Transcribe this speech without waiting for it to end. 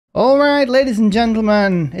All right, ladies and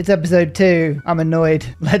gentlemen, it's episode 2. I'm annoyed.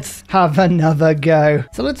 Let's have another go.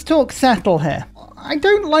 So let's talk settle here. I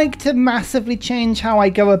don't like to massively change how I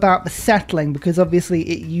go about the settling because obviously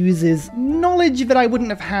it uses knowledge that I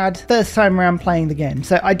wouldn't have had first time around playing the game.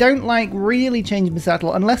 So I don't like really changing the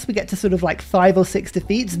settle unless we get to sort of like 5 or 6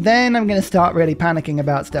 defeats. Then I'm going to start really panicking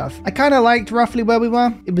about stuff. I kind of liked roughly where we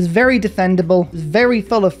were. It was very defendable. It was very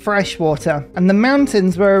full of fresh water. And the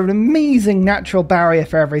mountains were an amazing natural barrier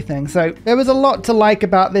for everything. So there was a lot to like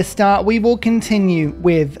about this start. We will continue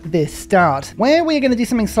with this start. Where we're going to do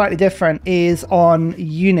something slightly different is on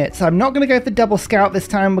units. I'm not going to go for double scout this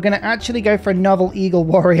time. We're going to actually go for a novel eagle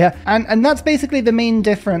warrior, and that's basically the main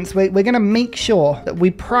difference. We're going to make sure that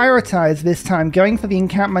we prioritize this time going for the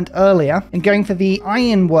encampment earlier and going for the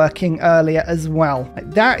iron working earlier as well.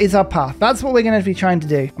 That is our path. That's what we're going to be trying to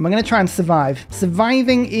do, and we're going to try and survive.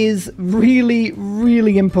 Surviving is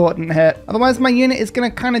really important here. Otherwise my unit is going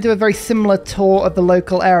to kind of do a very similar tour of the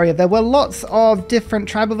local area. There were lots of different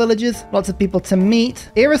tribal villages, lots of people to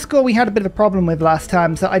meet. Iriscore we had a bit of a problem with last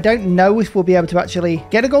time, so I don't know if we'll be able to actually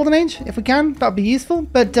get a golden age. If we can, that'd be useful.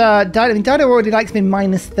 But Dido already likes me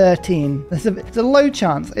 -13. It's a low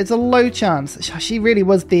chance. It's a low chance. She really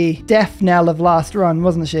was the death knell of last run,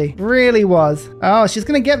 wasn't she? Really was. Oh, she's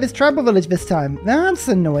gonna get this tribal village this time. That's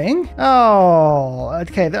annoying. Oh,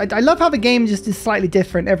 okay. I love how the game just is slightly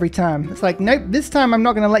different every time. It's like, nope, this time I'm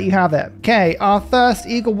not gonna let you have it. Okay, our first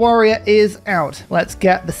eagle warrior is out. Let's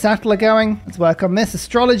get the settler going. Let's work on this.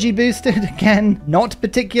 Astrology boosted again. Not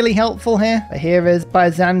particularly helpful here. But here is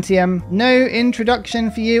Byzantium. No introduction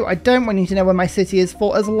for you. I don't want you to know where my city is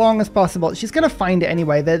for as long as possible. She's going to find it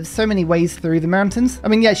anyway. There's so many ways through the mountains. I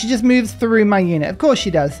mean, yeah, she just moves through my unit. Of course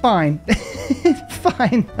she does. Fine.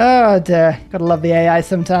 Fine. Oh dear. Gotta love the AI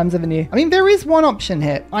sometimes, haven't you? I mean, there is one option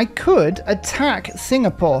here. I could attack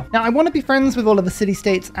Singapore. Now, I want to be friends with all of the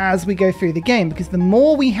city-states as we go through the game, because the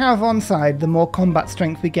more we have on side, the more combat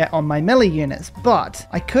strength we get on my melee units. But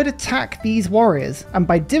I could attack these warriors, and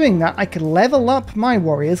by doing that I could level up my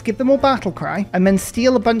warriors, give them all battle cry, and then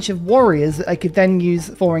steal a bunch of warriors that I could then use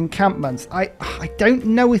for encampments. I don't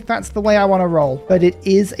know if that's the way I want to roll, but it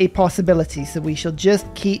is a possibility, so we shall just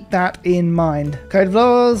keep that in mind. Code of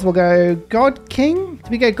laws, we'll go God King. Do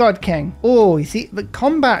we go God King? Oh, you see, the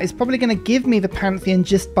combat is probably going to give me the Pantheon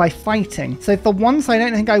just by fighting. So for once I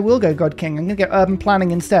don't think I will go God King. I'm going to go urban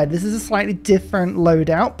planning instead. This is a slightly different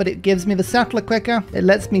loadout, but it gives me the settler quicker. It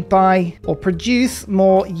lets me buy or produce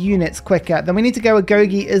more units quicker. Then we need to go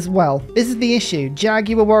Agogi as well. This is the issue.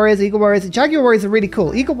 Jaguar warriors, eagle warriors. Jaguar warriors are really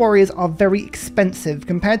cool. Eagle warriors are very expensive.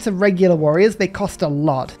 Compared to regular warriors, they cost a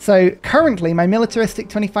lot. So currently my militaristic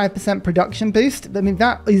 25% production boost, I mean,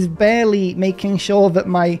 that is barely making sure that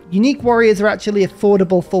my unique warriors are actually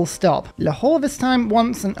affordable full stop. Lahore this time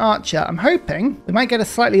wants an archer. I'm hoping we might get a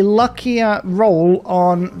slightly luckier roll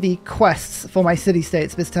on the quests for my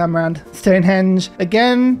city-states this time around. Stonehenge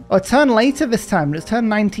again, or turn later this time. It was turn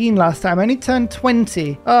 19 last time, only turned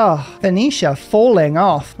 20. Oh, Phoenicia falling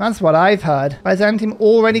off. That's what I've heard. Byzantium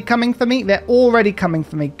already coming for me? They're already coming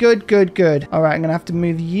for me. Good. All right, I'm gonna have to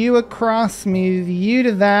move you across, move you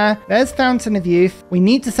to there. There's Fountain of Youth. We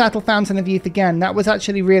need to settle Fountain of Youth again. That was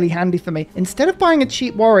actually really handy for me. Instead of buying a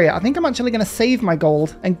cheap warrior, I think I'm actually gonna save my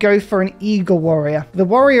gold and go for an eagle warrior. The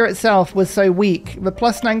warrior itself was so weak. The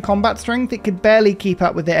 +9 combat strength, it could barely keep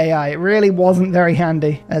up with the AI. It really wasn't very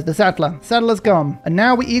handy. There's the settler. Settler's gone. And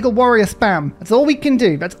now we eagle warrior spam. That's all we can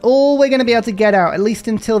do. That's all we're going to be able to get out, at least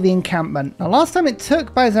until the encampment. Now, last time it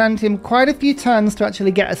took Byzantium quite a few turns to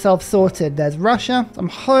actually get herself sorted. There's Russia. I'm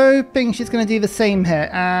hoping she's going to do the same here.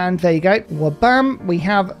 And there you go. Well, bam. We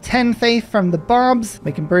have 10 faith from the Barbs.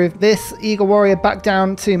 We can move this eagle warrior back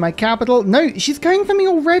down to my capital. No, she's going for me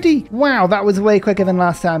already. Wow, that was way quicker than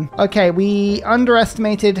last time. Okay, we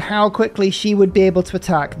underestimated how quickly she would be able to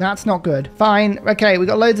attack. That's not good. Fine. Okay, we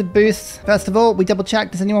got loads of boosts. First of all, we double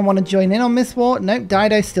check. Does anyone want to join in on this war? Nope,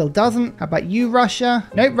 Dido still doesn't. How about you, Russia?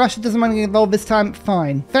 Nope, Russia doesn't want to get involved this time.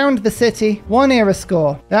 Fine. Found the city. 1 era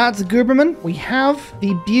score. That's Guberman. We have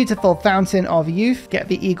the beautiful Fountain of Youth. Get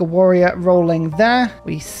the Eagle Warrior rolling there.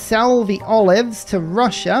 We sell the olives to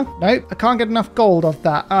Russia. Nope, I can't get enough gold off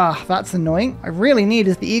that. Ah, that's annoying. I really need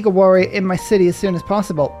is the Eagle Warrior in my city as soon as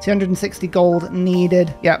possible. 260 gold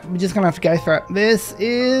needed. Yeah, we're just gonna have to go for it. This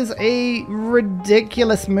is a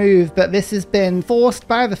ridiculous move, but this has been forced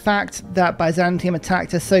by the fact that Byzantium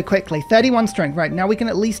attacked us so quickly. 31 strength. Right, now we can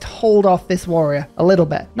at least hold off this warrior a little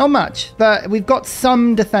bit. Not much, but we've got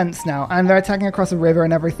some defense now, and they're attacking across a river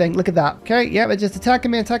and everything. Look at that. Okay, yeah, they're just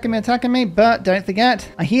attacking me, but don't forget,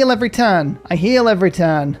 I heal Heal every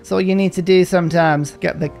turn. That's all you need to do sometimes.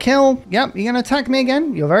 Get the kill. Yep, you're going to attack me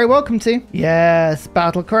again? You're very welcome to. Yes,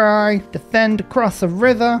 battle cry. Defend across a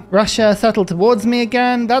river. Russia settle towards me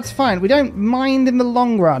again. That's fine. We don't mind in the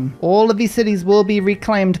long run. All of these cities will be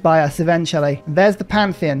reclaimed by us eventually. There's the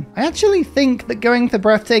Pantheon. I actually think that going for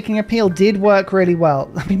breathtaking appeal did work really well.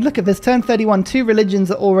 I mean, look at this. Turn 31, 2 religions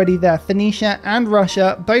are already there. Phoenicia and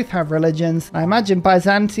Russia both have religions. I imagine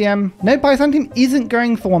Byzantium. No, Byzantium isn't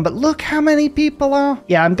going for one, but look how many people are.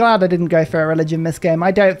 Yeah, I'm glad I didn't go for a religion this game.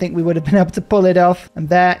 I don't think we would have been able to pull it off. And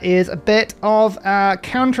there is a bit of a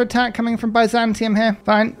counterattack coming from Byzantium here.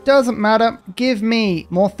 Fine, doesn't matter. Give me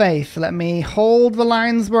more faith. Let me hold the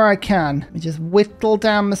lines where I can. Let me just whittle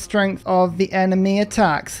down the strength of the enemy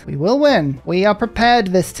attacks. We will win. We are prepared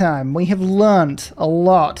this time. We have learnt a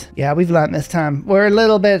lot. Yeah, we've learnt this time. We're a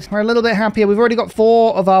little bit happier. We've already got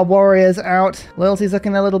 4 of our warriors out. Loyalty's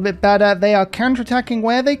looking a little bit better. They are counterattacking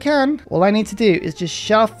where they can. All I need to do is just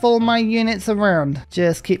shuffle my units around.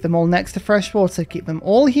 Just keep them all next to fresh water. Keep them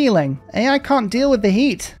all healing. AI can't deal with the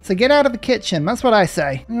heat. So get out of the kitchen. That's what I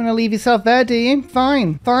say. You want to leave yourself there, do you?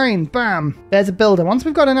 Fine. Fine. Bam. There's a builder. Once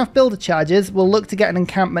we've got enough builder charges, we'll look to get an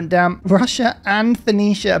encampment down. Russia and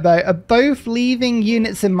Phoenicia are both leaving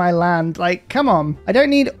units in my land. Like, come on. I don't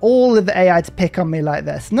need all of the AI to pick on me like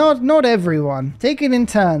this. Not everyone. Take it in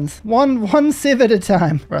turns. One civ at a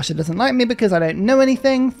time. Russia doesn't like me because I don't know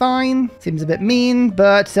anything. Fine. Seems a bit mean,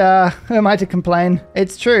 but who am I to complain?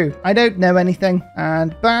 It's true. I don't know anything.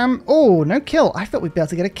 And bam. Oh, no kill. I thought we'd be able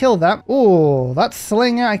to get a kill that. Oh, that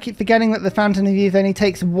slinger. I keep forgetting that the Fountain of Youth only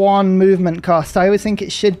takes 1 movement cost. I always think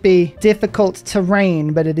it should be difficult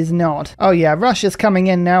terrain, but it is not. Oh yeah, Russia's coming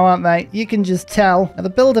in now, aren't they? You can just tell. Now the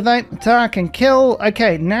builder vote, attack and kill.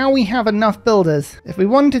 Okay, now we have enough builders. If we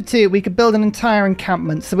wanted to, we could build an entire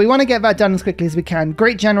encampment. So we want to get that done as quickly as we can.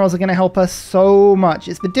 Great generals are going to help us so much.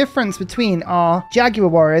 It's the difference between our Jaguar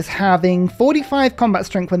warriors having 45 combat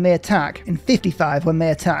strength when they attack and 55 when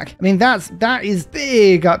they attack. I mean, that is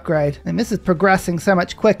big upgrade. And this is progressing so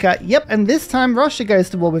much quicker. Yep, and this time Russia goes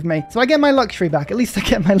to war with me. So I get my luxury back. At least I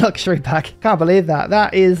get my luxury back. Can't believe that.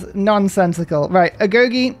 That is nonsensical. Right,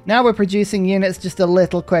 Agogi. Now we're producing units just a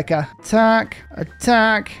little quicker. Attack,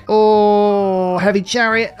 attack. Oh, heavy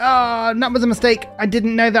chariot. Oh, that was a mistake. I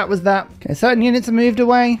didn't know that was that. Okay, certain units have moved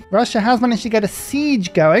away. Russia has managed to get a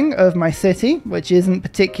siege going of my city, which isn't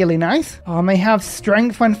particularly nice. Oh, and they have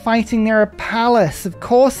strength when fighting near a palace. Of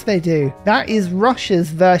course they do. That is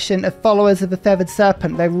Russia's version of followers of the feathered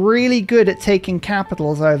serpent. They're really good at taking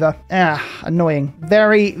capitals over. Ah, annoying.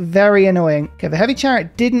 Very, very annoying. Okay, the heavy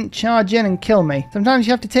chariot didn't charge in and kill me. Sometimes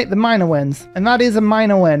you have to take the minor wins, and that is a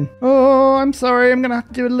minor win. Oh, I'm sorry. I'm gonna have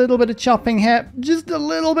to do a little bit of chopping here. Just a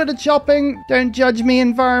little bit of chopping. Don't judge me,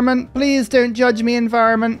 environment. Please don't judge me,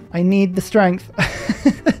 environment. I need the strength.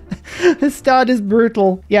 The start is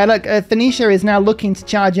brutal. Yeah, look, Phoenicia is now looking to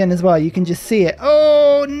charge in as well. You can just see it.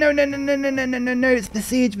 Oh, no. It's the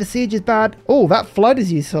siege. The siege is bad. Oh, that flood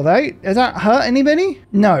is useful, though. Does that hurt anybody?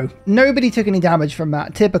 No. Nobody took any damage from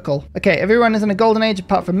that. Typical. Okay, everyone is in a golden age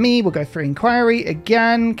apart from me. We'll go for inquiry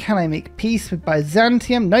again. Can I make peace with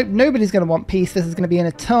Byzantium? Nope, nobody's going to want peace. This is going to be an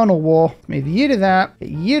eternal war. Move you to that. Get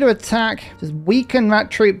you to attack. Just weaken that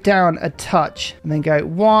troop down a touch. And then go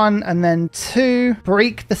 1 and then 2.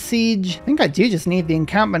 Break the siege. I think I do just need the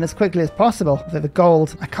encampment as quickly as possible for the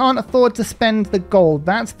gold. I can't afford to spend the gold.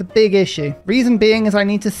 That's the big issue. Reason being is I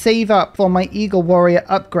need to save up for my Eagle Warrior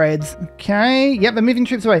upgrades. Okay. Yep, they're moving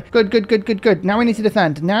troops away. Good. Now we need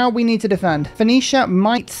to defend. Phoenicia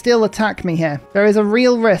might still attack me here. There is a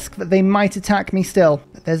real risk that they might attack me still.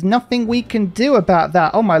 But there's nothing we can do about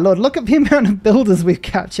that. Oh my lord, look at the amount of builders we've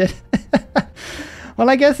captured. Well,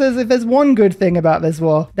 I guess if there's one good thing about this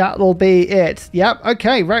war, that'll be it. Yep,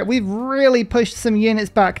 okay, right, we've really pushed some units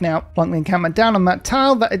back now. Plonk the encampment down on that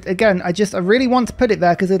tile. That, again, I really want to put it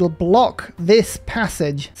there because it'll block this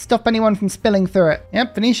passage. Stop anyone from spilling through it.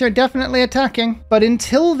 Yep, Phoenicia are definitely attacking. But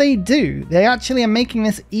until they do, they actually are making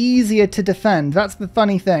this easier to defend. That's the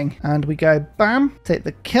funny thing. And we go, bam, take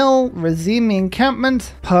the kill, resume the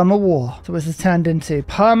encampment, perma war. So this has turned into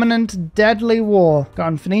permanent deadly war. Go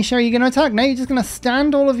on, Phoenicia, are you going to attack? No, you're just going to stand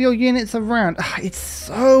all of your units around. It's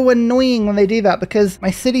so annoying when they do that because my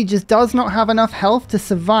city just does not have enough health to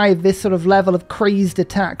survive this sort of level of crazed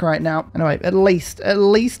attack right now. Anyway, at least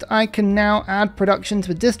I can now add production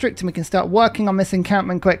to a district and we can start working on this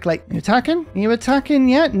encampment quickly. You attacking? Are you attacking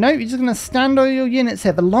yet? No, you're just going to stand all your units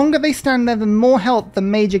here. The longer they stand there, the more help the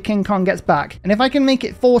Major King Kong gets back. And if I can make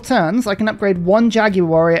it 4 turns, I can upgrade 1 Jaguar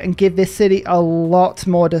Warrior and give this city a lot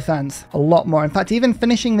more defense. A lot more. In fact, even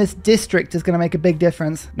finishing this district is going to make a big big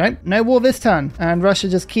difference. Nope, no war this turn. And Russia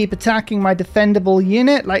just keep attacking my defendable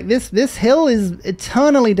unit. Like this hill is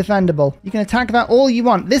eternally defendable. You can attack that all you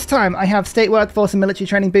want. This time I have state workforce and military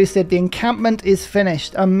training boosted. The encampment is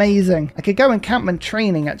finished. Amazing. I could go encampment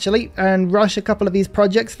training actually and rush a couple of these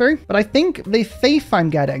projects through, but I think the faith I'm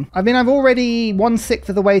getting, I mean, I've already 1/6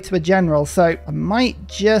 of the way to a general, so I might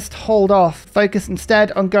just hold off, focus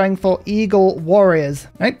instead on going for Eagle Warriors.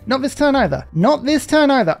 Nope, not this turn either. Not this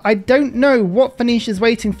turn either. I don't know what Phoenicia's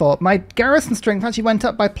waiting for. My garrison strength actually went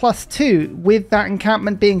up by +2 with that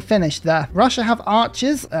encampment being finished there. Russia have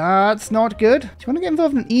archers. That's not good. Do you want to get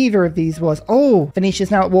involved in either of these wars? Oh,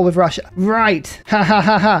 Phoenicia's now at war with Russia. Right. Ha ha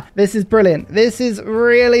ha ha. This is brilliant. This is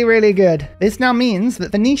really, really good. This now means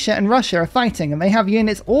that Phoenicia and Russia are fighting and they have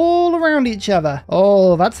units all around each other.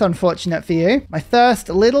 Oh, that's unfortunate for you. My first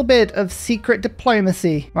little bit of secret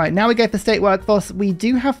diplomacy. Right, now we go for state workforce. We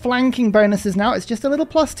do have flanking bonuses now. It's just a little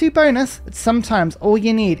 +2 bonus, but sometimes all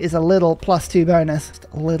you need is a little +2 bonus.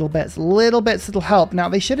 Just little bits that'll help. Now,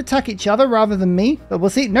 they should attack each other rather than me, but we'll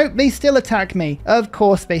see. Nope, they still attack me. Of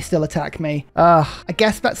course they still attack me. I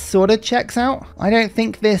guess that sort of checks out. I don't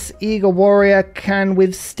think this Eagle Warrior can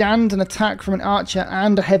withstand an attack from an archer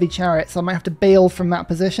and a heavy chariot, so I might have to bail from that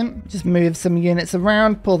position. Just move some units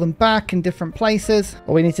around, pull them back in different places.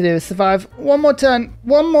 All we need to do is survive one more turn.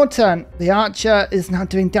 One more turn. The archer is now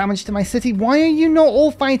doing damage to my city. Why are you not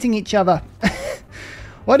all fighting each other?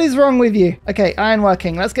 What is wrong with you? Okay,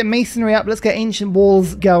 ironworking. Let's get masonry up. Let's get ancient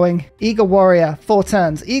walls going. Eagle Warrior, 4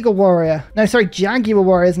 turns. Eagle Warrior. No, sorry, Jaguar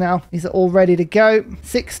Warriors now. These are all ready to go.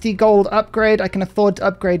 60 gold upgrade. I can afford to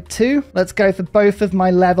upgrade 2. Let's go for both of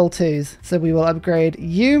my level 2s. So we will upgrade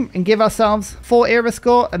you and give ourselves 4 era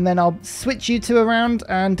score, and then I'll switch you 2 around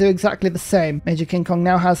and do exactly the same. Major King Kong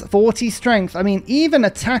now has 40 strength. I mean, even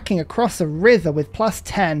attacking across a river with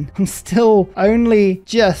 +10, I'm still only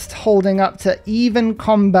just holding up to even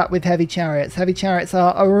combat with heavy chariots. Heavy chariots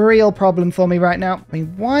are a real problem for me right now. I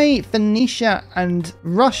mean, why Phoenicia and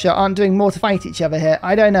Russia aren't doing more to fight each other here,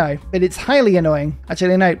 I don't know, but it's highly annoying.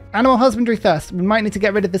 Actually, no, animal husbandry first. We might need to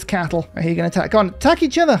get rid of this cattle. Are you going to attack? Go on, attack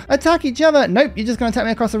each other. Attack each other. Nope, you're just going to attack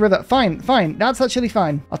me across the river. Fine, fine. That's actually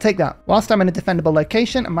fine. I'll take that. Whilst I'm in a defendable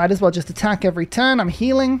location, I might as well just attack every turn. I'm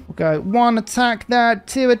healing. We'll go 1 attack there,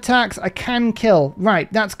 2 attacks. I can kill.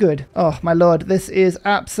 Right, that's good. Oh, my lord, this is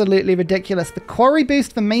absolutely ridiculous. The quarry boost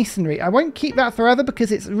for masonry. I won't keep that forever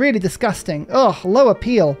because it's really disgusting. Oh, low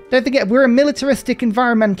appeal. Don't forget, we're a militaristic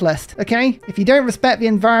environmentalist, okay? If you don't respect the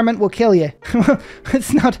environment, we'll kill you.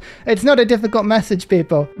 It's not a difficult message,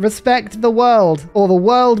 people. Respect the world, or the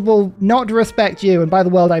world will not respect you. And by the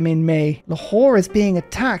world, I mean me. Lahore is being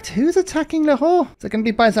attacked. Who's attacking Lahore? Is it going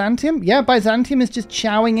to be Byzantium? Yeah, Byzantium is just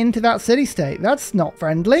chowing into that city-state. That's not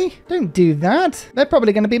friendly. Don't do that. They're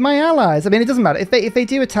probably going to be my allies. I mean, it doesn't matter. If they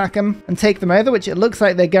do attack them and take them over, which it looks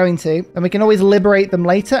like they're going to, and we can always liberate them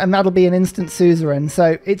later, and that'll be an instant suzerain.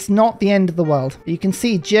 So it's not the end of the world. You can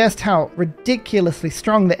see just how ridiculously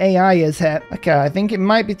strong the AI is here. Okay, I think it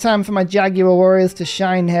might be time for my Jaguar Warriors to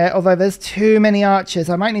shine here, although there's too many archers.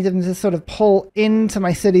 I might need them to sort of pull into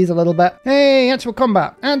my cities a little bit. Hey, actual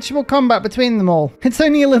combat. Actual combat between them all. It's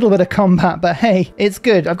only a little bit of combat, but hey, it's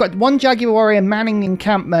good. I've got 1 Jaguar Warrior manning the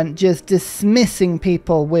encampment, just dismissing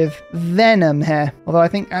people with venom here. Although I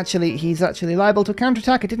think actually he's actually liable to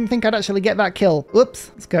counterattack. I didn't think I'd actually get that kill.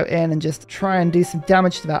 Oops. Let's go in and just try and do some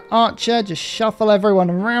damage to that archer. Just shuffle everyone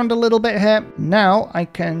around a little bit here. Now I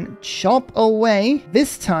can chop away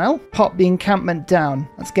this tile, pop the encampment down.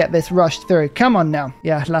 Let's get this rushed through. Come on now.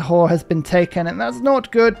 Yeah, Lahore has been taken, and that's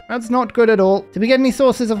not good. That's not good at all. Did we get any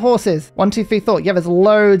sources of horses? 1, 2, 3, thought. Yeah, there's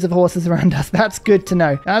loads of horses around us. That's good to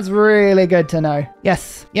know. That's really good to know.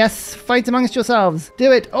 Yes. Yes. Fight amongst yourselves.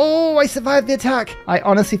 Do it. Oh, I survived the attack. I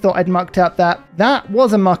honestly thought I'd mucked up that. That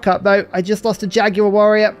was a muck up though. I just lost a Jaguar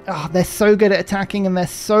Warrior. Oh, they're so good at attacking and they're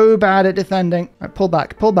so bad at defending. Right, pull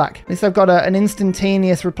back, pull back. At least I've got an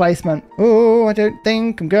instantaneous replacement. Oh, I don't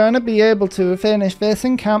think I'm gonna be able to finish this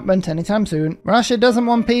encampment anytime soon. Russia doesn't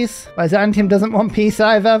want peace. Byzantium doesn't want peace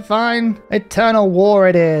either. Fine. Eternal war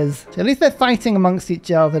it is. So at least they're fighting amongst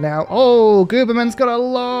each other now. Oh, Guberman's got a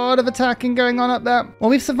lot of attacking going on up there. Well,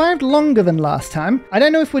 we've survived longer than last time. I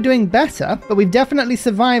don't know if we're doing better, but we've definitely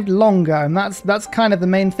survived longer, and that's kind of the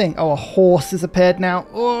main thing. Oh, a horse has appeared now.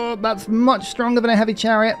 Oh, that's much stronger than a heavy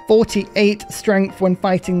chariot. 48 strength when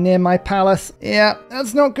fighting near my palace. Yeah,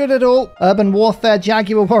 that's not good at all. Urban warfare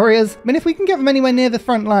Jaguar Warriors. I mean, if we can get them anywhere near the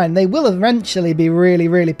front line, they will eventually be really,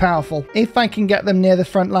 really powerful. If I can get them near the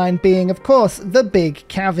front line, being, of course, the big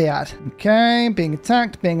caveat. Okay, being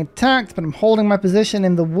attacked, but I'm holding my position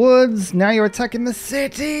in the woods. Now you're attacking the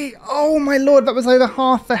city. Oh my lord, that was over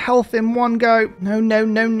half the health in one go. No, no,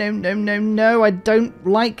 no, no, no, no, no. I I don't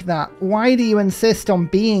like that. Why do you insist on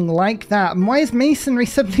being like that? And why is masonry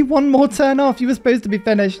suddenly one more turn off? You were supposed to be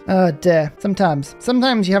finished. Oh dear. Sometimes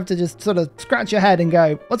you have to just sort of scratch your head and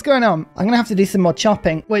go, what's going on? I'm gonna have to do some more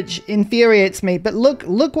chopping, which infuriates me. But look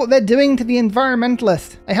what they're doing to the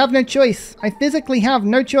environmentalist. I have no choice. I physically have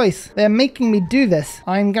no choice. They're making me do this.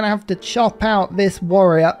 I'm gonna have to chop out this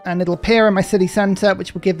warrior, and it'll appear in my city center,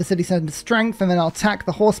 which will give the city center strength, and then I'll attack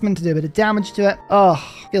the horseman to do a bit of damage to it. Oh,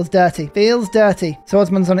 feels dirty. Feels dirty.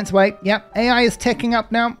 Swordsman's on its way. Yep, AI is ticking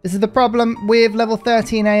up now. This is the problem with level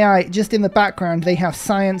 13 AI. Just in the background, they have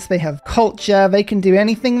science, they have culture, they can do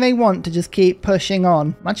anything they want to just keep pushing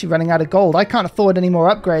on. I'm actually running out of gold. I can't afford any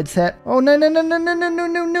more upgrades here. Oh, no.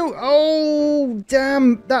 Oh,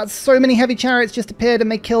 damn. That's so many heavy chariots just appeared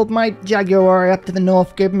and they killed my Jaguar warrior up to the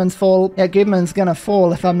north. Goodman's fall. Yeah, Goodman's gonna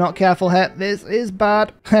fall if I'm not careful here. This is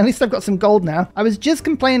bad. At least I've got some gold now. I was just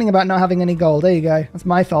complaining about not having any gold. There you go. That's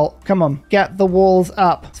my fault. Come on. Get the walls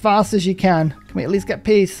up as fast as you can. Can we at least get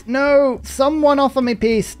peace? No! Someone offer me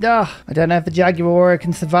peace! Ugh. I don't know if the Jaguar warrior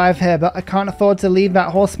can survive here, but I can't afford to leave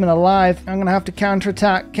that horseman alive. I'm gonna have to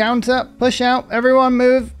counterattack. Counter! Push out! Everyone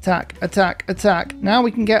move! Attack! Attack! Attack! Now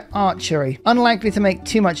we can get archery. Unlikely to make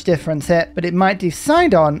too much difference here, but it might do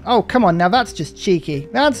side-on. Oh, come on, now that's just cheeky.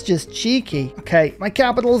 That's just cheeky. Okay, my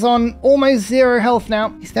capital's on almost 0 health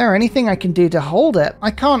now. Is there anything I can do to hold it?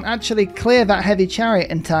 I can't actually clear that heavy chariot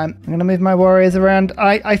in time. I'm gonna move my warriors around.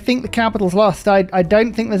 I think the capital's lost. I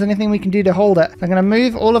don't think there's anything we can do to hold it. I'm going to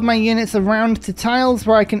move all of my units around to tiles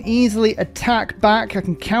where I can easily attack back. I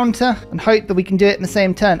can counter and hope that we can do it in the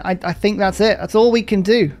same turn. I think that's it. That's all we can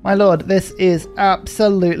do. My lord, this is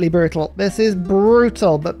absolutely brutal. This is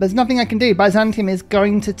brutal, but there's nothing I can do. Byzantium is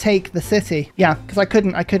going to take the city. Yeah, because I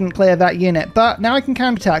couldn't clear that unit, but now I can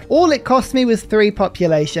counterattack. All it cost me was 3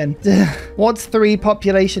 population. What's 3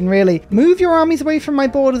 population really? Move your armies away from my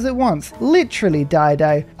borders at once. Literally,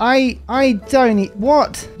 Dido. I don't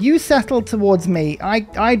what? You settled towards me.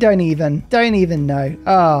 I don't even know.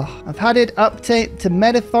 Oh, I've had it up to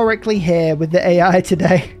metaphorically here with the AI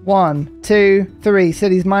today. 1, 2, 3.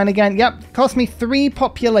 City's mine again. Yep. Cost me 3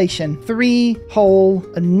 population. 3 whole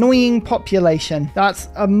annoying population. That's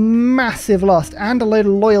a massive loss and a load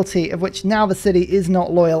of loyalty, of which now the city is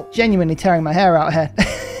not loyal. Genuinely tearing my hair out here.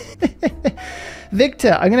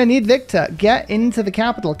 Victor, I'm going to need Victor. Get into the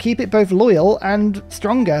capital. Keep it both loyal and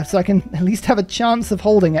stronger so I can at least have a chance of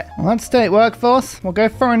holding it. Well, that's state workforce. We'll go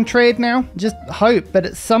foreign trade now. Just hope that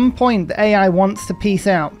at some point the AI wants to peace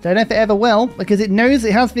out. Don't know if it ever will, because it knows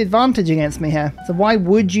it has the advantage against me here. So why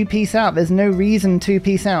would you peace out? There's no reason to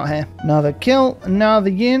peace out here. Another kill, another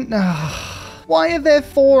unit. Why are there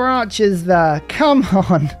 4 archers there? Come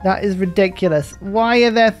on. That is ridiculous. Why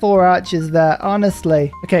are there 4 archers there? Honestly.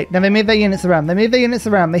 Okay, now they move their units around.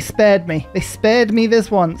 They spared me. They spared me this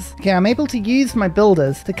once. Okay, I'm able to use my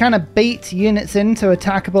builders to kind of bait units into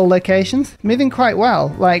attackable locations. Moving quite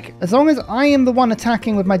well. Like, as long as I am the one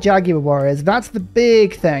attacking with my Jaguar warriors, that's the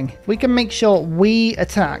big thing. If we can make sure we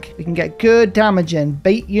attack, we can get good damage in,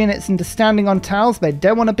 bait units into standing on tiles they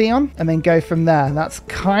don't want to be on, and then go from there. That's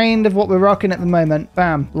kind of what we're rocking at the moment.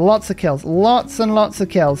 Bam. Lots of kills. Lots and lots of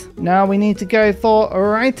kills. Now we need to go for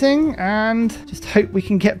writing and just hope we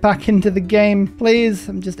can get back into the game. Please.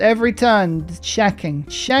 I'm just every turn just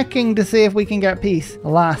checking to see if we can get peace.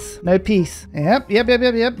 Alas, no peace. Yep.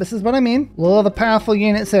 This is what I mean. Lure the powerful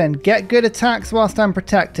units in. Get good attacks whilst I'm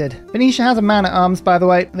protected. Venetia has a man-at-arms, by the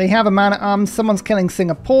way. They have a man-at-arms. Someone's killing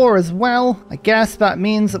Singapore as well. I guess that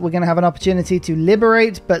means that we're going to have an opportunity to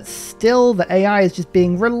liberate, but still the AI is just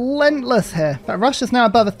being relentless here. In fact, Russia's now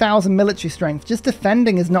above 1,000 military strength. Just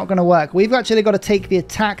defending is not going to work. We've actually got to take the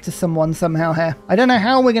attack to someone somehow here. I don't know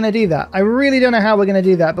how we're going to do that. I really don't know how we're going to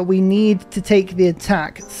do that, but we need to take the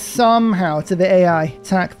attack somehow to the AI.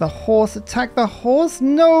 Attack the horse. Attack the horse?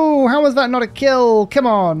 No! How was that not a kill? Come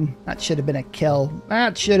on. That should have been a kill.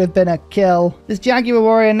 That should have been a kill. This Jaguar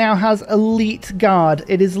warrior now has elite guard.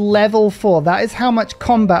 It is level 4. That is how much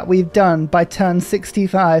combat we've done by turn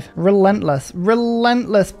 65. Relentless.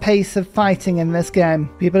 Relentless pace of fighting in this game.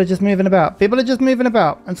 People are just moving about.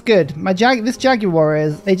 That's good. This Jaguar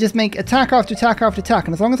warriors, they just make attack after attack after attack,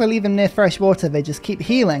 and as long as I leave them near fresh water, they just keep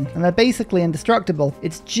healing, and they're basically indestructible.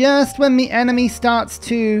 It's just when the enemy starts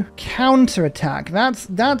to counterattack, that's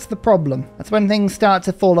the problem. That's when things start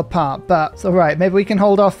to fall apart, but it's alright. Maybe we can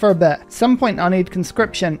hold off for a bit. At some point, I'll need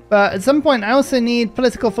conscription, but at some point, I also need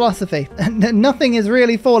political philosophy. Nothing is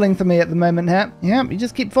really falling for me at the moment here. Yeah, you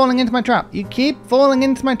just keep falling into my trap. You keep falling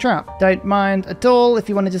into my trap. don't mind at all. If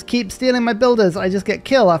you want to just keep stealing my builders, I just get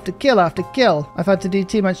kill after kill after kill. I've had to do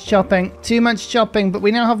too much chopping. Too much chopping, but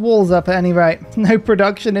we now have walls up at any rate. No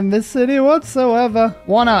production in this city whatsoever.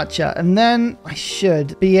 One archer, and then I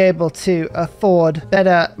should be able to afford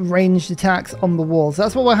better ranged attacks on the walls.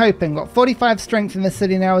 That's what we're hoping. Got 45 strength in this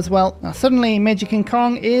city now as well. Now suddenly Major King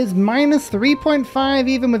Kong is minus 3.5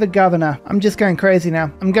 even with a governor. I'm just going crazy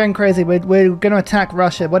now. I'm going crazy. We're going to attack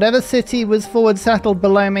Russia. Whatever city was forward settled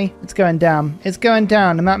below me, it's going down. It's going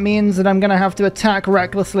down, and that means that I'm going to have to attack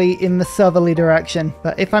recklessly in the southerly direction.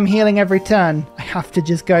 But if I'm healing every turn, I have to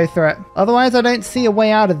just go through it. Otherwise, I don't see a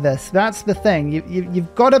way out of this. That's the thing.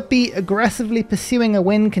 You've got to be aggressively pursuing a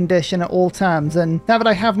win condition at all times, and now that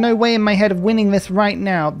I have no way in my head of winning this right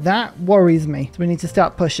now, that worries me. So we need to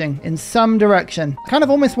start pushing in some direction. I kind of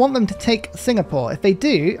almost want them to take Singapore. If they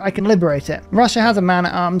do, I can liberate it. Russia has a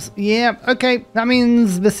man-at-arms. Yeah, okay. That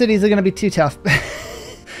means the cities are going to be too tough.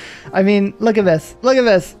 I mean, look at this. Look at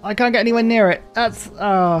this. I can't get anywhere near it. That's,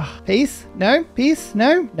 peace? No? Peace?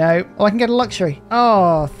 No? No. Oh, I can get a luxury.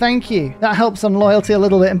 Oh, thank you. That helps on loyalty a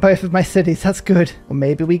little bit in both of my cities. That's good. Or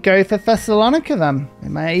maybe we go for Thessalonica then.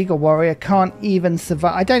 My Eagle Warrior can't even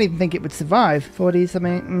survive. I don't even think it would survive. 40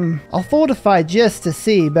 something. I'll fortify just to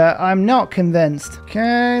see, but I'm not convinced.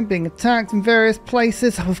 Okay, being attacked in various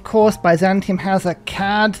places. Of course, Byzantium has a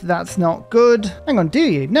CAD. That's not good. Hang on, do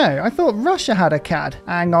you? No, I thought Russia had a CAD.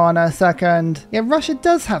 Hang on a second. Yeah, Russia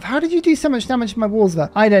does have. How did you do so much damage to my walls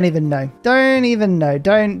there? I don't even know. Don't even know.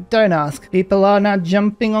 Don't ask. People are now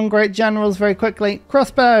jumping on great generals very quickly.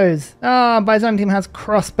 Crossbows. Byzantium has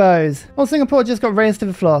crossbows. Well, Singapore just got raised to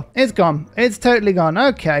the floor. It's gone. It's totally gone.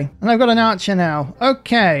 Okay. And I've got an archer now.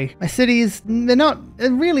 Okay. My cities, they're not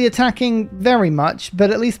really attacking very much,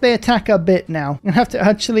 but at least they attack a bit now. I'm gonna have to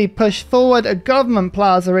actually push forward a government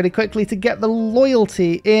plaza really quickly to get the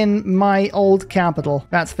loyalty in my old capital.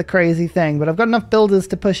 That's the crazy thing, but I've got enough builders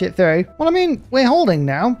to push it through. Well, I mean, we're holding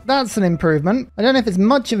now. That's an improvement. I don't know if it's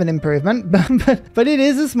much of an improvement, but it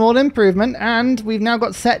is a small improvement, and we've now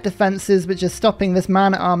got set defenses which are stopping this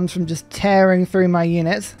man-at-arms from just tearing through my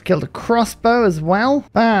units. Killed a crossbow as well.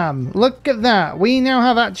 Bam! Look at that. We now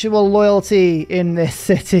have actual loyalty in this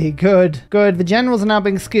city. Good. Good. The generals are now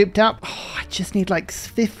being scooped up. Oh, I just need like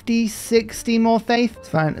 50, 60 more faith. It's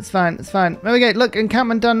fine. It's fine. It's fine. There we go. Look,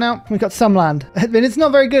 encampment done now. We've got some land. I mean, it's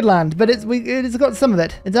not very good land, but it's got some of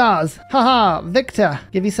it. It's ours. Haha, Victor.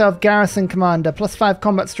 Give yourself garrison commander, +5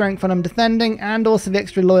 combat strength when I'm defending, and also the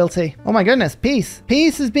extra loyalty. Oh my goodness, peace.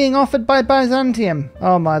 Peace is being offered by Byzantium.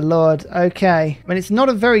 Oh my lord. Okay. I mean, it's not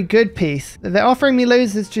a very good peace. They're offering me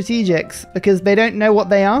loads of strategics because they don't know what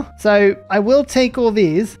they are. So I will take all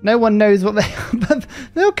these. No one knows what they are, but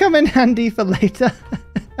they'll come in handy for later.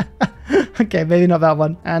 Okay, maybe not that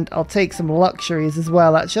one. And I'll take some luxuries as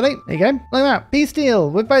well, actually. There you go. Look at that. Peace deal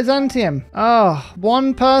with Byzantium. Oh,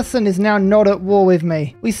 one person is now not at war with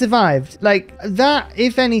me. We survived. Like, that,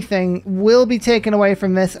 if anything, will be taken away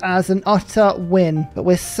from this as an utter win. But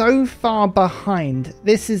we're so far behind.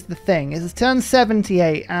 This is the thing. It's turn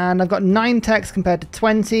 78, and I've got 9 techs compared to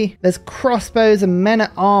 20. There's crossbows and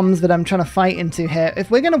men-at-arms that I'm trying to fight into here.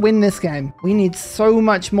 If we're going to win this game, we need so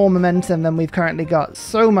much more momentum than we've currently got.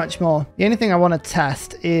 So much more. The only thing I want to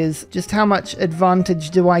test is just how much advantage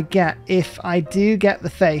do I get if I do get the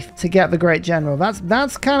faith to get the great general.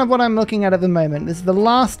 That's kind of what I'm looking at the moment. This is the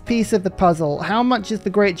last piece of the puzzle. How much is the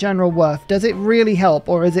great general worth? Does it really help,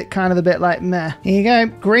 or is it kind of a bit like meh? Here you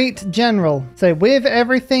go, great general. So with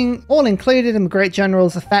everything all included in the great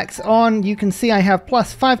general's effects on, you can see I have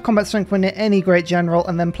 +5 combat strength when near any great general,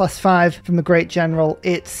 and then +5 from the great general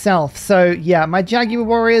itself. So yeah, my Jaguar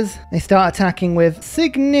warriors, they start attacking with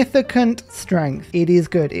significant strength. It is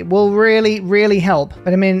good. It will really help.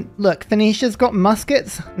 But I mean, look, Phoenicia's got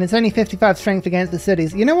muskets and it's only 55 strength against the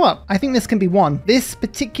cities. You know what? I think this can be won. This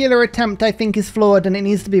particular attempt I think is flawed and it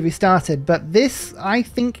needs to be restarted, but this I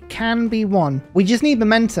think can be won. We just need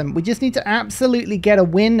momentum. We just need to absolutely get a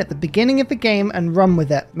win at the beginning of the game and run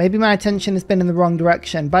with it. Maybe my attention has been in the wrong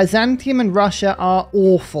direction. Byzantium and Russia are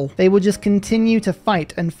awful. They will just continue to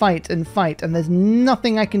fight and fight and fight, and there's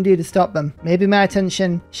nothing I can do to stop them. Maybe my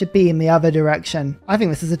attention should be in the other direction. I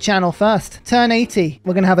think this is a channel first. Turn 80.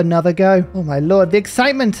 We're going to have another go. Oh my lord, the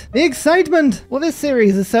excitement! The excitement! Well, this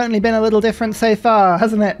series has certainly been a little different so far,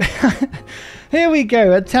 hasn't it? Here we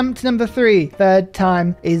go. Attempt number 3. Third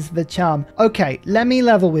time is the charm. Okay, let me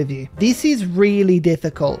level with you. This is really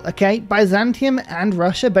difficult, okay? Byzantium and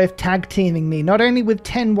Russia both tag teaming me, not only with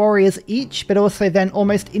 10 warriors each, but also then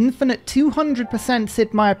almost infinite 200%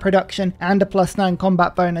 Sid Meier production and a +9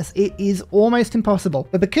 combat bonus. It is almost impossible.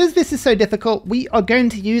 But because this is so difficult, we are going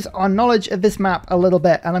to use our knowledge of this map a little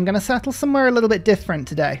bit, and I'm going to settle somewhere a little bit different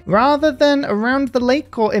today. Rather than around the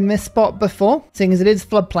lake or in this spot before, seeing as it is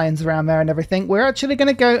floodplains around there and everything, we're actually going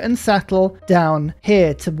to go and settle down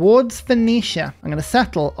here towards Phoenicia. I'm going to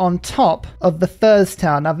settle on top of the Thurs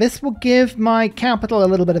town. Now this will give my capital a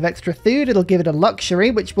little bit of extra food. It'll give it a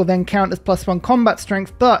luxury, which will then count as +1 combat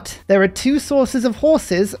strength, but there are 2 sources of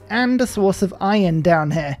horses and a source of iron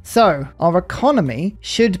down here. So our economy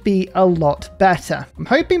should be a lot better. I'm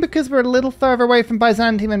hoping because we're a little further away from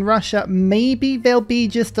Byzantium and Russia, maybe they'll be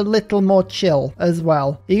just a little more chill as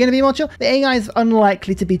well. Are you going to be more chill? The AI is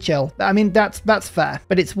unlikely to be chill. I mean, that's fair,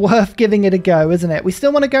 but it's worth giving it a go, isn't it? We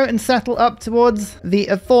still want to go and settle up towards the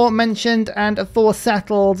aforementioned and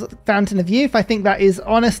aforesettled Fountain of Youth. I think that is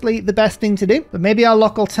honestly the best thing to do, but maybe our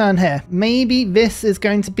luck will turn here. Maybe this is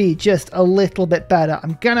going to be just a little bit better.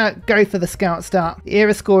 I'm gonna go for the scout start. The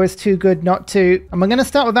era score is too good not to, and we're going to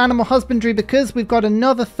start with animal husbandry because we've got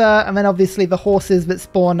another Thur, and then obviously the horses that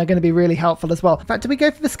spawn are going to be really helpful as well. In fact, do we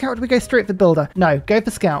go for the scout or do we go straight for the builder? No, go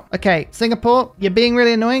for scout. Okay, Singapore, you're being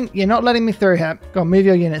really annoying. You're not letting me through here. Go on, move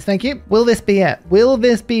your units. Thank you. Will this be it? Will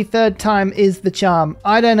this be third time is the charm?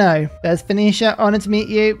 I don't know. There's Phoenicia. Honored to meet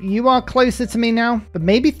you. You are closer to me now, but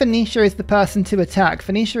maybe Phoenicia is the person to attack.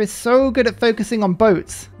 Phoenicia is so good at focusing on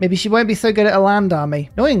boats. Maybe she won't be so good at a land army.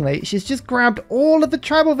 Annoyingly, she's just grabbed all of the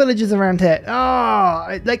tribal villages around here.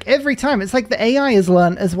 Oh, like every time. It's like the AI has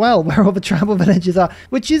learned as well where all the tribal villages are,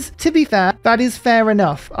 which is, to be fair, that is fair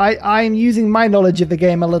enough. I am using my knowledge of the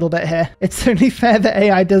game a little bit here. It's only fair that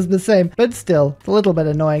AI does the same, but still, it's a little bit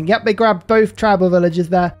annoying. Yep, they grabbed both tribal villages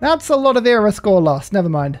there. That's a lot of era score lost. Never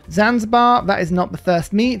mind. Zanzibar, that is not the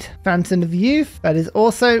first meet. Fountain of Youth, that is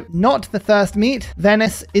also not the first meet.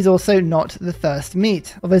 Venice is also not the first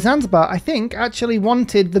meet. Although Zanzibar, I think, actually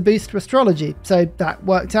wanted the boost to astrology, so that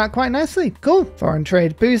worked out quite nicely. Cool. Foreign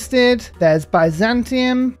trade boosted. There's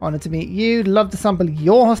Byzantium. Honored to meet you. Love to sample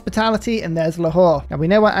your hospitality. And there's Lahore. Now we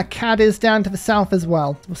know where Akkad is down to the south as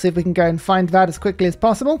well. We'll see if we can go and find that as quickly as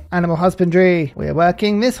possible. Animal husbandry. We are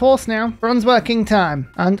working this horse now. Bronze working time.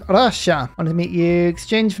 And Russia. Honored to meet you.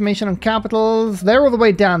 Exchange information on capitals. They're all the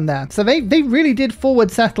way down there. So they really did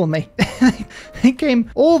forward settle me. They came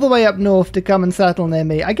all the way up north to come and settle near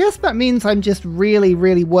me. I guess that means I'm just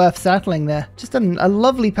really worth settling there. Just a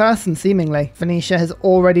lovely person, seemingly. Phoenicia has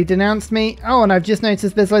already denounced me. Oh, and I've just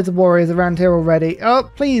noticed there's loads of warriors around here already. Oh,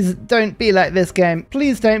 please don't be like this game.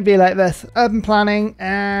 Please don't be like this. Urban planning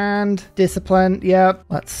and discipline. Yep.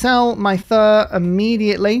 Let's sell my fur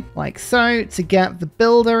immediately, like so, to get the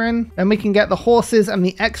builder in. Then we can get the horses and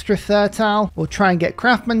the extra fertile. We'll try and get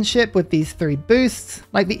craftsmanship with these 3 boosts.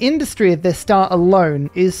 Like, the industry of this start alone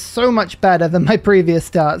is so much better than my previous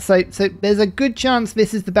start. So there's a good chance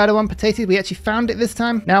this is the better one. Potato, we actually found it this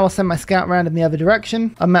time. Now I'll send my scout round in the other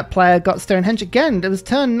direction. Unmet player got Stonehenge again. It was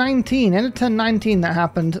turn 19. End of turn 19 that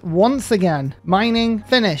happened once again. Mining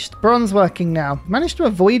finished. Bronze working now. Managed to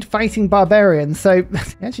avoid fighting barbarians, so you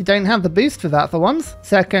actually don't have the boost for that for once.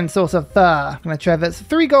 Second source of fur. Gonna try that's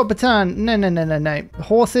 3 gold per turn. No. The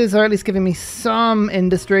horses are at least giving me some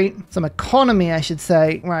industry, some economy, I should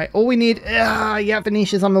say. Right, all we need. Yeah,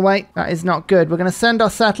 Phoenicia's on the way. That is not good. We're gonna send our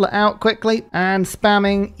settler out quickly, and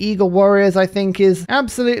spamming eagle warriors, I think, is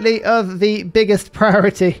absolutely of the biggest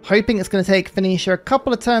priority. Hoping it's going to take Phoenicia a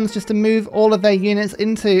couple of turns just to move all of their units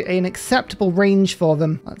into an acceptable range for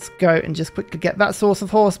them. Let's go and just quickly get that source of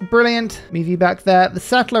horse. Brilliant. Move you back there. The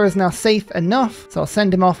settler is now safe enough, so I'll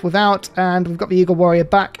send him off without, and we've got the eagle warrior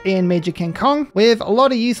back in Major King Kong with a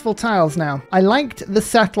lot of useful tiles now. I liked the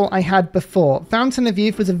settle I had before. Fountain of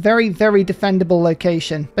Youth was a very defendable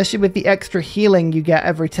location, especially with the extra healing you get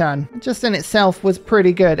every turn. Just in itself was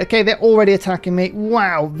pretty good. Okay, they're already attacking me.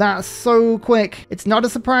 Wow, that's so quick. It's not a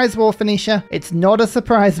surprise war, Phoenicia. It's not a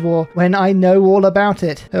surprise war when I know all about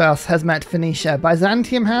it. Who else has met Phoenicia?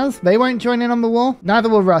 Byzantium has. They won't join in on the war. Neither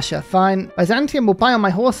will Russia. Fine. Byzantium will buy on my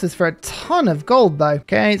horses for a ton of gold, though.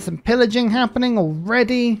 Okay, some pillaging happening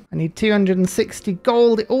already. I need 260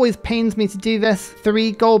 gold. It always pains me to do this.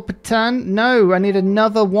 3 gold per turn. No, I need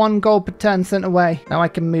another 1 gold per turn sent away. Now I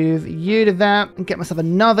can move you to that and get myself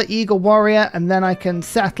another eagle warrior, and then I can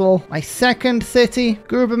settle my second city.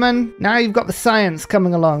 Gruberman, now you've got the science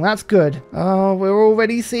coming along. That's good. Oh, we're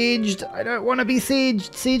already sieged. I don't want to be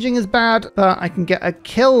sieged. Sieging is bad, but I can get a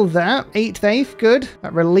kill there. 8th, good.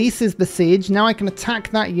 That releases the siege. Now I can attack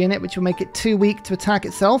that unit, which will make it too weak to attack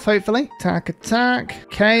itself, hopefully. Attack, attack.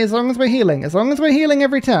 Okay, as long as we're healing. As long as we're healing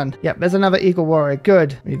every turn. Yep, there's another Eagle Warrior.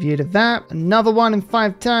 Good. Review to that. Another one in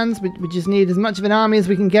 5 turns. We just need as much of an army as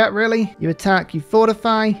we can get, really. You attack, you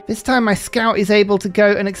fortify. This time my scout is able to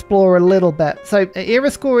go and explore a little bit. So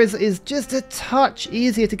era score is just a touch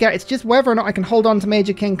easier to get. It's just whether or not I can hold on to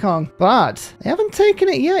Major King Kong. But they haven't taken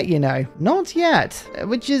it yet, you know. Not yet.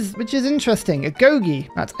 Which is interesting. A Gogi.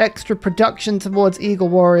 That's extra production towards Eagle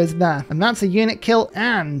Warriors there. And that's a unit kill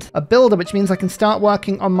and a builder, which means I can start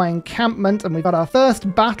working on my encampment. And we've got our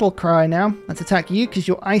first battle cry now. Let's attack you because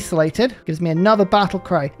you're isolated. Gives me another battle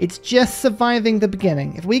cry. It's just surviving the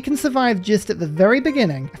beginning. If we can survive just at the very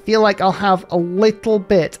beginning, I feel like I'll have a little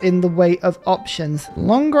bit in the way of options. The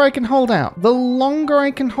longer I can hold out,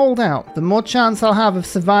 the more chance I'll have of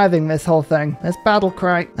surviving this whole thing. There's battle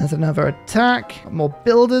cry. There's another attack. More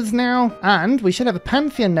builders now. And we should have a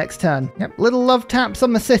Pantheon next turn. Yep, little love taps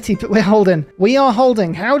on the city, but we're holding. We are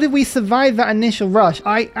holding. How did we survive that initial rush?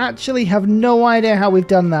 I actually have no idea how we've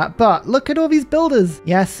done that, but look at all these builders.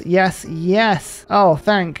 Yes, yes, yes. Oh,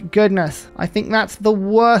 thank goodness. I think that's the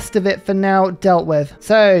worst of it for now dealt with.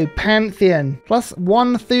 So, Pantheon. Plus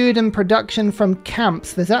 1 food and production from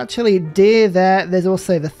camps. There's actually deer there. There's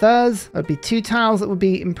also the Thurs. That would be 2 tiles that would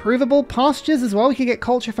be improvable. Pastures as well. We could get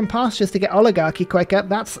culture from pastures to get oligarchy quicker.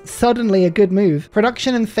 That's suddenly a good move.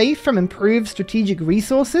 Production and faith from improved strategic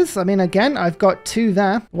resources. I mean, again, I've got 2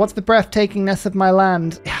 there. What's the breathtakingness of my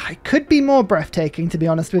land? It could be more breathtaking, to be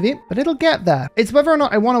honest with you, but it'll get there. It's whether or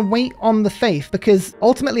not I want to wait on the faith, because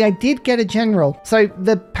ultimately I did get a general. So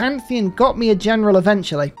the Pantheon got me a general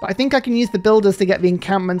eventually, but I think I can use the builders to get the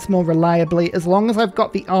encampments more reliably as long as I've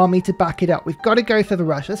got the army to back it up. We've got to go for the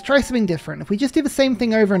rush. Let's try something different. If we just do the same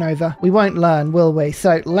thing over and over, we won't learn, will we?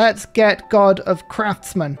 So let's get God of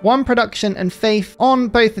Craftsmen. 1 production and faith on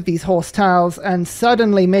both of these horse tiles, and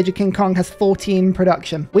suddenly Major King Kong has 14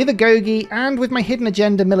 production. With a Gogi and with my hidden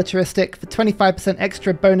agenda militaristic for 25%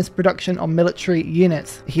 extra bonus production on military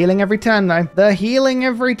units. Healing every turn though. The healing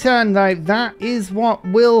every turn though, that is what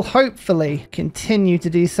will hopefully continue to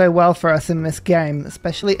do so well for us in this game,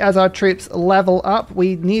 especially as our troops level up.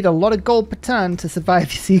 We need a lot of gold per turn to survive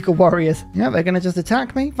these Eagle Warriors. Yeah, they're going to just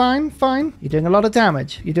attack me. Fine, fine. You're doing a lot of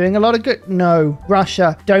damage. You're doing a lot of good. No,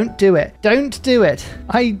 Russia, don't do it. Don't do it.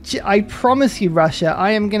 I promise you, Russia,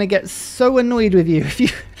 I am going to get so annoyed with you if you...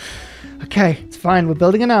 Okay, it's fine. We're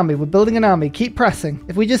building an army. We're building an army. Keep pressing.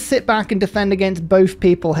 If we just sit back and defend against both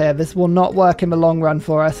people here, this will not work in the long run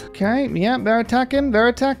for us. Okay, yeah, they're attacking. They're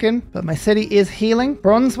attacking. But my city is healing.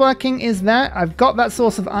 Bronze working is there. I've got that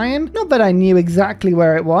source of iron. Not that I knew exactly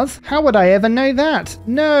where it was. How would I ever know that?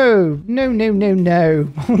 No. No, no, no, no.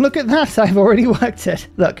 Look at that. I've already worked it.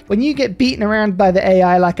 Look, when you get beaten around by the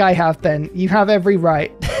AI like I have been, you have every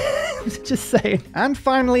right. Just saying. And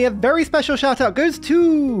finally, a very special shout out goes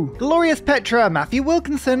to Glorious Petra, Matthew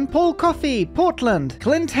Wilkinson, Paul Coffey, Portland,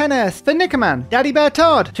 Clint Hennis, The Nickerman, Daddy Bear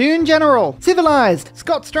Todd, Toon General, Civilized,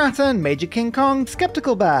 Scott Stratton, Major King Kong,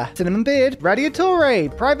 Skeptical Bear, Cinnamon Beard,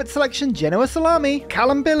 Radiatore, Private Selection, Genoa Salami,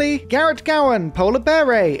 Callum Billy, Garrett Gowan, Polar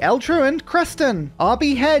Beret, El Truant, Creston,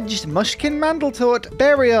 RB Hedged, Mushkin Mandletort,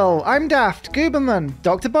 Burial, I'm Daft, Gooberman,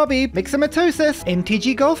 Dr. Bobby, Mixomatosis,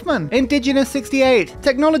 NTG Golfman, Indigenous 68,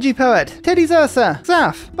 Technology Poet, Teddy Zursa,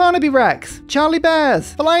 Zaf, Barnaby Rex, Charlie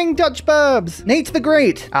Bears, Flying Dutch Burbs, Nate the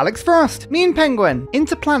Great, Alex Frost, Mean Penguin,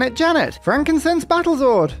 Interplanet Janet, Frankincense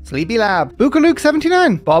Battlezord, Sleepy Lab, Bookaluk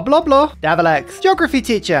 79, Bob Loblaw, Davalex, Geography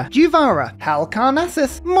Teacher, Juvara, Hal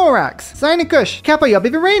Carnassus, Morax, Zynakush, Kappa Yobby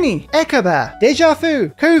Virani, Echobear, Deja Fu,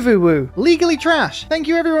 Kovuwu, Legally Trash. Thank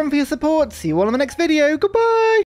you everyone for your support. See you all in the next video. Goodbye!